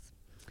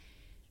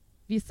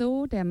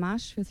Wieso der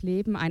Marsch fürs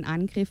Leben ein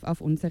Angriff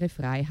auf unsere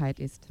Freiheit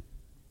ist.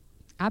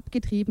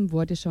 Abgetrieben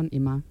wurde schon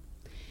immer.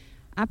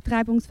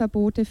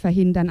 Abtreibungsverbote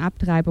verhindern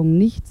Abtreibungen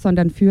nicht,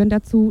 sondern führen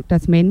dazu,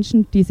 dass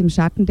Menschen dies im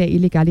Schatten der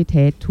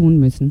Illegalität tun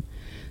müssen.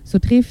 So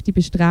trifft die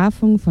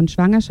Bestrafung von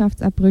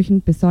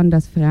Schwangerschaftsabbrüchen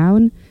besonders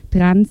Frauen,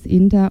 trans-,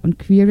 inter- und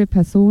queere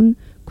Personen,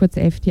 kurz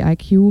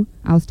FTIQ,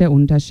 aus der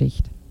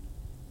Unterschicht.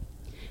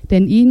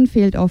 Denn ihnen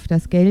fehlt oft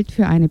das Geld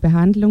für eine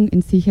Behandlung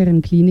in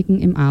sicheren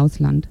Kliniken im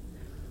Ausland.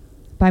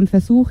 Beim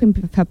Versuch, im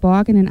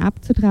Verborgenen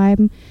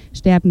abzutreiben,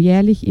 sterben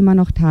jährlich immer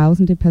noch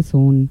Tausende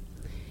Personen.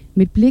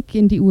 Mit Blick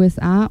in die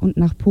USA und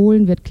nach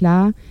Polen wird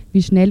klar,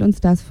 wie schnell uns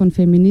das von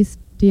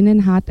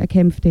Feministinnen hart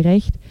erkämpfte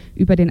Recht,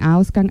 über den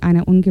Ausgang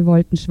einer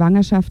ungewollten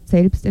Schwangerschaft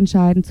selbst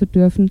entscheiden zu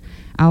dürfen,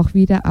 auch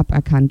wieder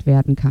aberkannt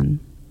werden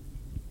kann.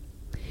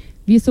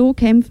 Wieso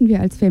kämpfen wir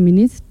als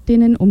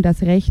Feministinnen um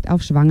das Recht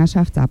auf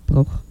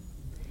Schwangerschaftsabbruch?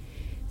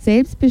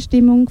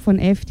 Selbstbestimmung von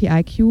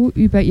FTIQ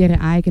über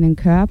ihre eigenen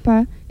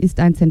Körper ist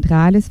ein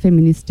zentrales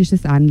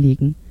feministisches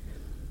Anliegen.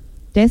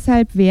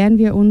 Deshalb wehren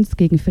wir uns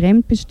gegen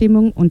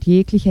Fremdbestimmung und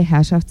jegliche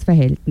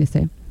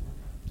Herrschaftsverhältnisse.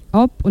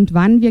 Ob und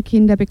wann wir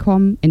Kinder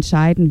bekommen,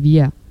 entscheiden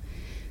wir.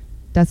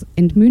 Das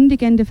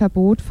entmündigende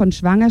Verbot von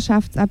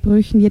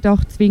Schwangerschaftsabbrüchen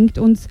jedoch zwingt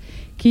uns,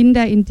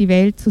 Kinder in die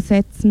Welt zu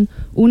setzen,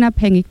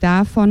 unabhängig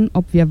davon,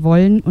 ob wir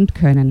wollen und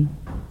können.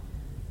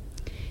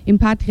 Im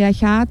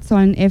Patriarchat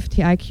sollen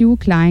FTIQ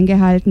klein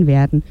gehalten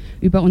werden,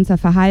 über unser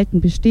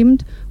Verhalten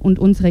bestimmt und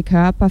unsere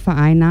Körper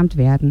vereinnahmt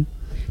werden.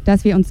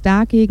 Dass wir uns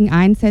dagegen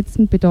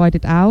einsetzen,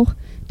 bedeutet auch,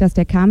 dass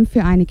der Kampf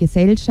für eine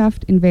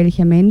Gesellschaft, in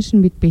welcher Menschen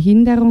mit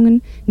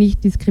Behinderungen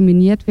nicht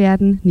diskriminiert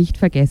werden, nicht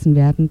vergessen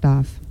werden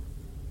darf.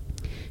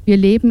 Wir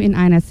leben in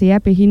einer sehr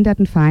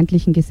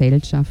behindertenfeindlichen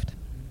Gesellschaft.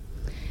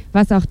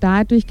 Was auch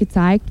dadurch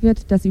gezeigt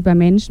wird, dass über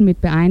Menschen mit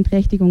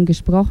Beeinträchtigung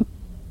gesprochen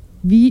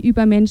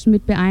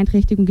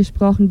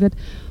wird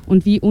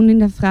und wie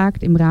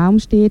unhinterfragt im Raum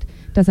steht,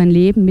 dass ein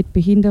Leben mit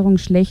Behinderung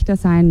schlechter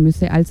sein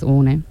müsse als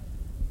ohne.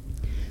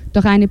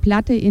 Doch eine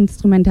platte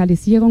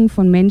Instrumentalisierung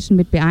von Menschen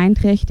mit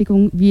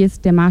Beeinträchtigung, wie es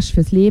der Marsch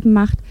fürs Leben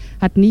macht,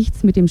 hat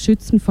nichts mit dem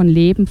Schützen von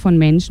Leben von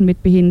Menschen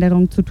mit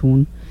Behinderung zu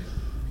tun.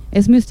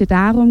 Es müsste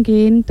darum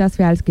gehen, dass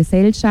wir als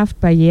Gesellschaft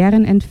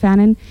Barrieren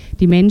entfernen,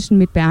 die Menschen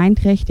mit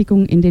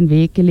Beeinträchtigung in den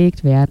Weg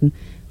gelegt werden,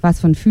 was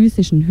von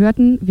physischen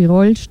Hürden wie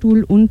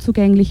Rollstuhl,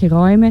 unzugängliche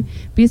Räume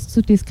bis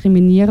zu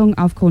Diskriminierung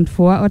aufgrund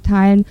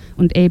Vorurteilen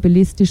und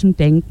ableistischem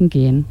Denken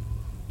gehen.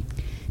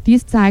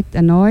 Dies zeigt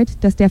erneut,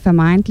 dass der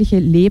vermeintliche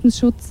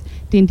Lebensschutz,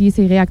 den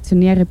diese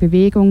reaktionäre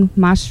Bewegung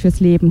Marsch fürs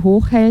Leben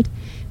hochhält,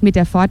 mit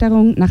der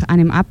Forderung nach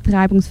einem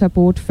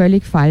Abtreibungsverbot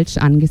völlig falsch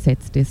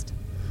angesetzt ist.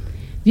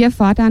 Wir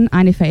fordern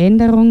eine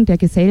Veränderung der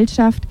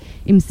Gesellschaft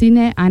im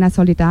Sinne einer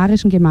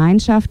solidarischen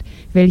Gemeinschaft,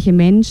 welche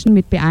Menschen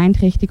mit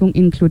Beeinträchtigung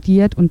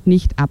inkludiert und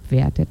nicht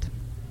abwertet.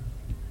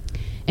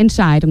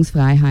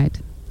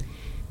 Entscheidungsfreiheit.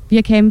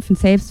 Wir kämpfen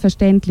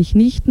selbstverständlich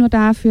nicht nur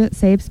dafür,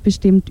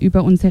 selbstbestimmt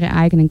über unsere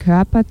eigenen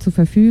Körper zu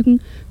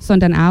verfügen,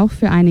 sondern auch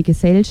für eine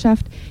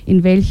Gesellschaft,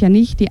 in welcher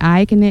nicht die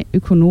eigene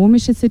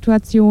ökonomische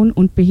Situation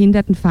und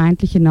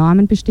behindertenfeindliche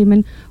Normen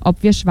bestimmen,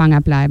 ob wir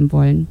schwanger bleiben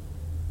wollen.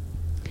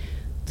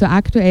 Zur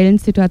aktuellen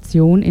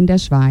Situation in der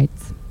Schweiz.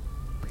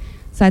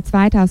 Seit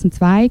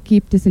 2002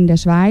 gibt es in der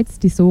Schweiz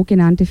die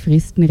sogenannte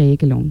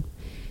Fristenregelung.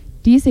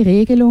 Diese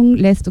Regelung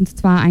lässt uns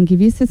zwar ein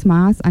gewisses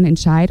Maß an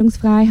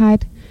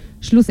Entscheidungsfreiheit,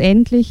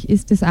 schlussendlich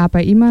ist es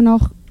aber immer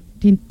noch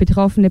die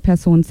betroffene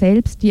Person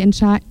selbst, die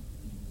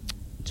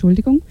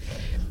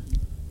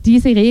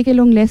Diese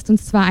Regelung lässt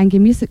uns zwar ein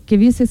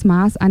gewisses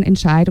Maß an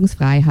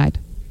Entscheidungsfreiheit.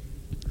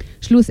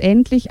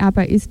 Schlussendlich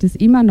aber ist es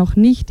immer noch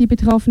nicht die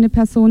betroffene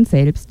Person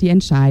selbst, die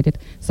entscheidet,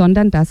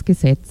 sondern das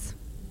Gesetz.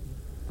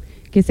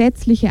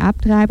 Gesetzliche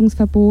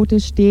Abtreibungsverbote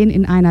stehen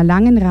in einer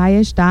langen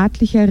Reihe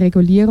staatlicher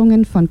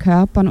Regulierungen von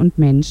Körpern und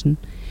Menschen.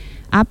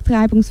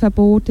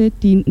 Abtreibungsverbote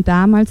dienten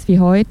damals wie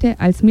heute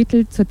als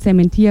Mittel zur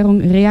Zementierung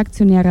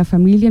reaktionärer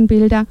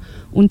Familienbilder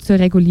und zur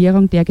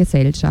Regulierung der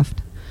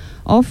Gesellschaft.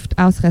 Oft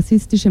aus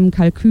rassistischem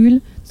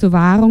Kalkül zur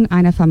Wahrung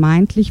einer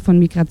vermeintlich von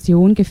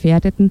Migration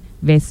gefährdeten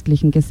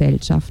westlichen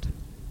Gesellschaft.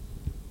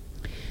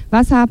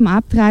 Was haben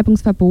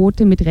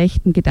Abtreibungsverbote mit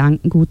rechtem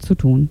Gedankengut zu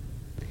tun?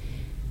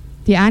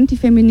 Die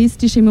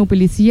antifeministische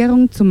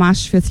Mobilisierung zum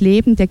Marsch fürs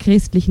Leben der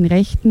christlichen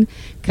Rechten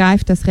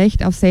greift das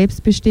Recht auf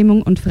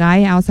Selbstbestimmung und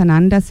freie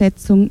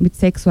Auseinandersetzung mit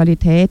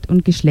Sexualität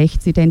und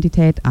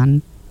Geschlechtsidentität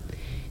an.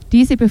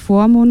 Diese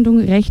Bevormundung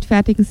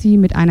rechtfertigen sie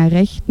mit einer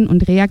rechten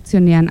und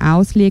reaktionären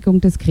Auslegung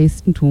des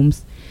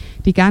Christentums,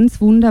 die ganz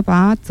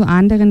wunderbar zu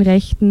anderen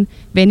rechten,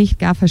 wenn nicht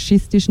gar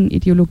faschistischen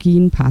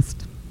Ideologien passt.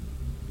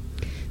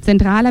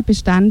 Zentraler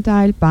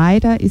Bestandteil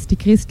beider ist die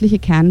christliche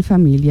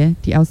Kernfamilie,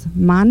 die aus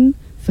Mann,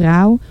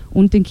 Frau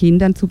und den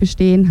Kindern zu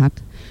bestehen hat,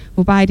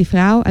 wobei die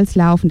Frau als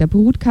laufender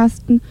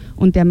Brutkasten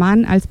und der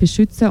Mann als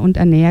Beschützer und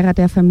Ernährer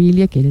der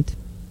Familie gilt.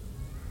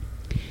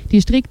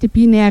 Die strikte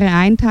binäre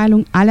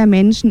Einteilung aller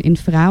Menschen in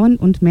Frauen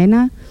und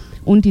Männer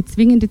und die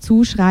zwingende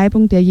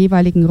Zuschreibung der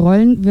jeweiligen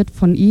Rollen wird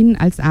von ihnen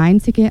als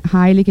einzige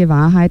heilige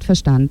Wahrheit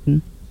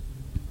verstanden.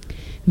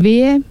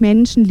 Wehe,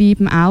 Menschen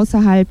lieben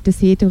außerhalb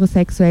des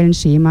heterosexuellen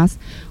Schemas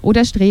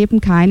oder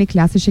streben keine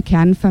klassische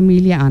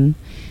Kernfamilie an.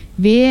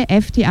 Wehe,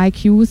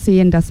 FTIQ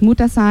sehen das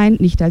Muttersein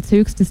nicht als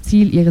höchstes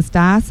Ziel ihres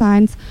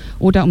Daseins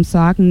oder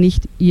umsorgen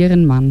nicht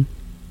ihren Mann.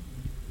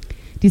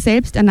 Die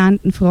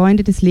selbsternannten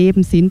Freunde des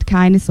Lebens sind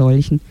keine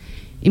solchen.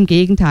 Im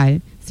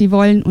Gegenteil, sie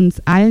wollen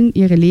uns allen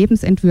ihre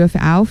Lebensentwürfe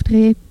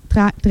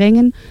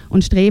aufdrängen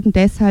und streben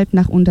deshalb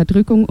nach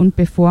Unterdrückung und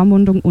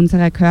Bevormundung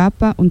unserer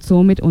Körper und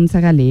somit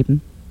unserer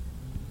Leben.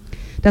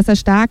 Das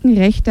Erstarken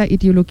rechter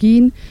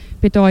Ideologien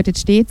bedeutet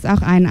stets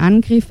auch einen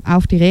Angriff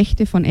auf die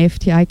Rechte von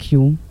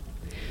FTIQ.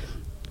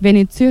 Wenn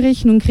in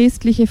Zürich nun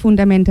christliche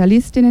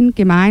Fundamentalistinnen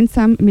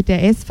gemeinsam mit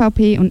der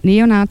SVP und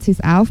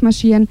Neonazis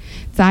aufmarschieren,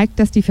 zeigt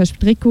das die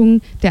Verstrickung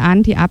der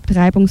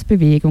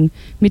Anti-Abtreibungsbewegung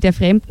mit der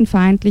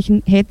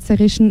fremdenfeindlichen,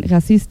 hetzerischen,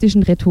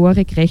 rassistischen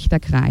Rhetorik rechter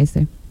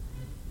Kreise.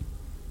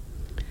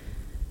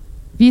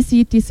 Wie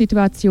sieht die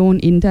Situation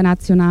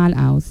international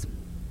aus?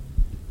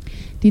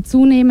 Die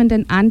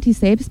zunehmenden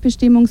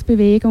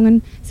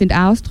Anti-Selbstbestimmungsbewegungen sind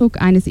Ausdruck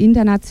eines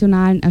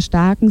internationalen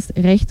Erstarkens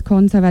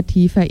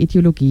rechtskonservativer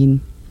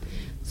Ideologien.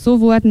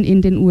 So wurden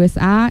in den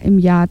USA im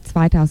Jahr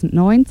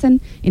 2019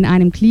 in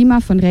einem Klima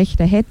von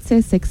rechter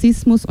Hetze,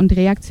 Sexismus und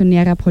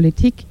reaktionärer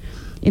Politik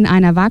in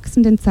einer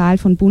wachsenden Zahl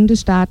von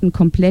Bundesstaaten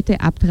komplette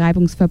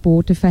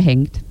Abtreibungsverbote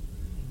verhängt.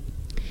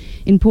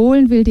 In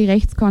Polen will die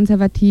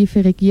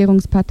rechtskonservative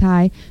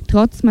Regierungspartei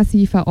trotz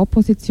massiver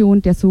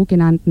Opposition der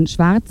sogenannten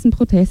schwarzen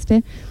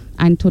Proteste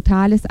ein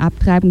totales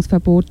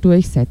Abtreibungsverbot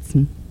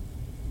durchsetzen.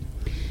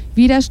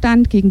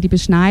 Widerstand gegen die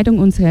Beschneidung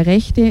unserer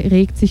Rechte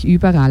regt sich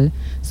überall,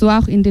 so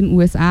auch in den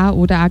USA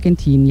oder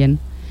Argentinien.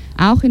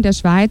 Auch in der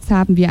Schweiz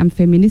haben wir am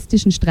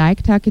feministischen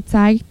Streiktag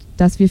gezeigt,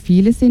 dass wir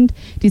viele sind,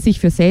 die sich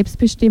für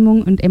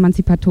Selbstbestimmung und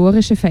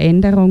emanzipatorische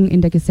Veränderungen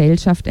in der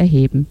Gesellschaft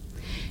erheben.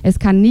 Es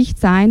kann nicht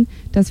sein,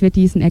 dass wir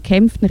diesen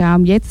erkämpften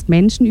Raum jetzt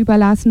Menschen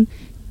überlassen,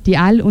 die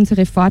all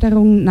unsere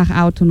Forderungen nach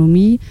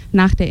Autonomie,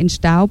 nach der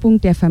Entstaubung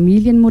der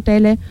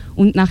Familienmodelle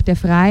und nach der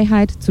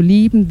Freiheit zu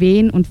lieben,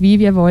 wen und wie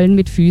wir wollen,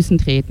 mit Füßen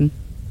treten.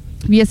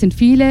 Wir sind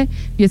viele,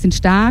 wir sind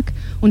stark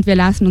und wir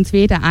lassen uns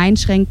weder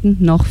einschränken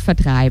noch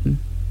vertreiben.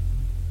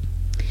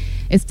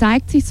 Es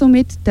zeigt sich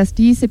somit, dass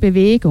diese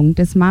Bewegung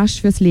des Marsch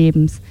fürs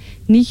Leben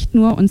nicht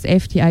nur uns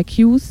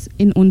FTIQs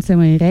in unserem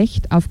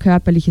Recht auf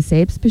körperliche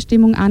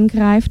Selbstbestimmung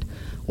angreift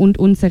und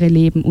unsere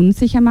Leben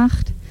unsicher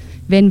macht,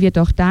 wenn wir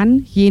doch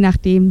dann, je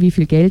nachdem wie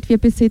viel Geld wir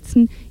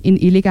besitzen, in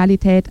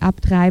Illegalität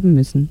abtreiben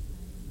müssen.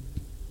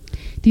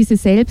 Diese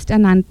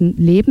selbsternannten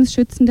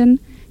Lebensschützenden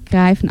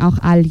greifen auch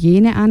all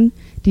jene an,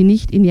 die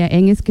nicht in ihr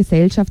enges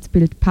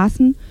Gesellschaftsbild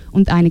passen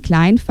und eine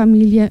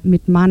Kleinfamilie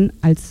mit Mann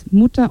als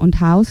Mutter und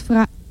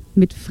Hausfrau,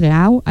 mit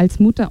Frau als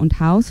Mutter und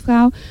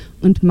Hausfrau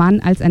und Mann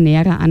als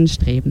Ernährer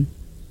anstreben.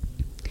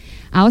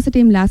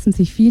 Außerdem lassen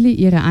sich viele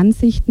ihrer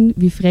Ansichten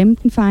wie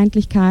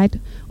Fremdenfeindlichkeit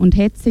und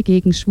Hetze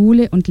gegen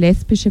schwule und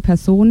lesbische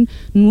Personen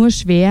nur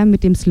schwer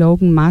mit dem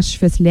Slogan Marsch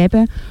fürs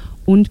Leben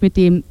und mit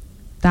dem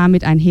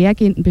damit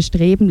einhergehenden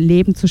Bestreben,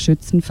 Leben zu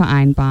schützen,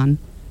 vereinbaren.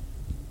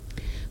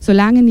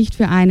 Solange nicht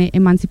für eine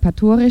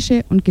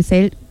emanzipatorische und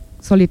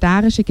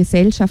solidarische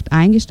Gesellschaft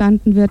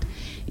eingestanden wird,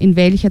 in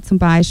welcher zum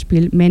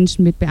Beispiel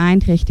Menschen mit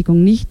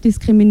Beeinträchtigung nicht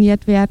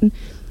diskriminiert werden,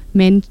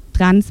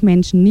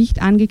 Transmenschen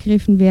nicht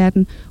angegriffen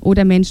werden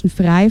oder Menschen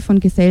frei von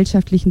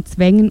gesellschaftlichen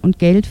Zwängen und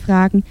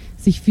Geldfragen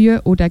sich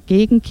für oder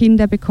gegen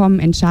Kinderbekommen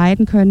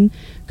entscheiden können,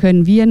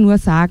 können wir nur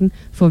sagen,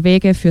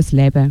 vorwege fürs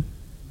Leben.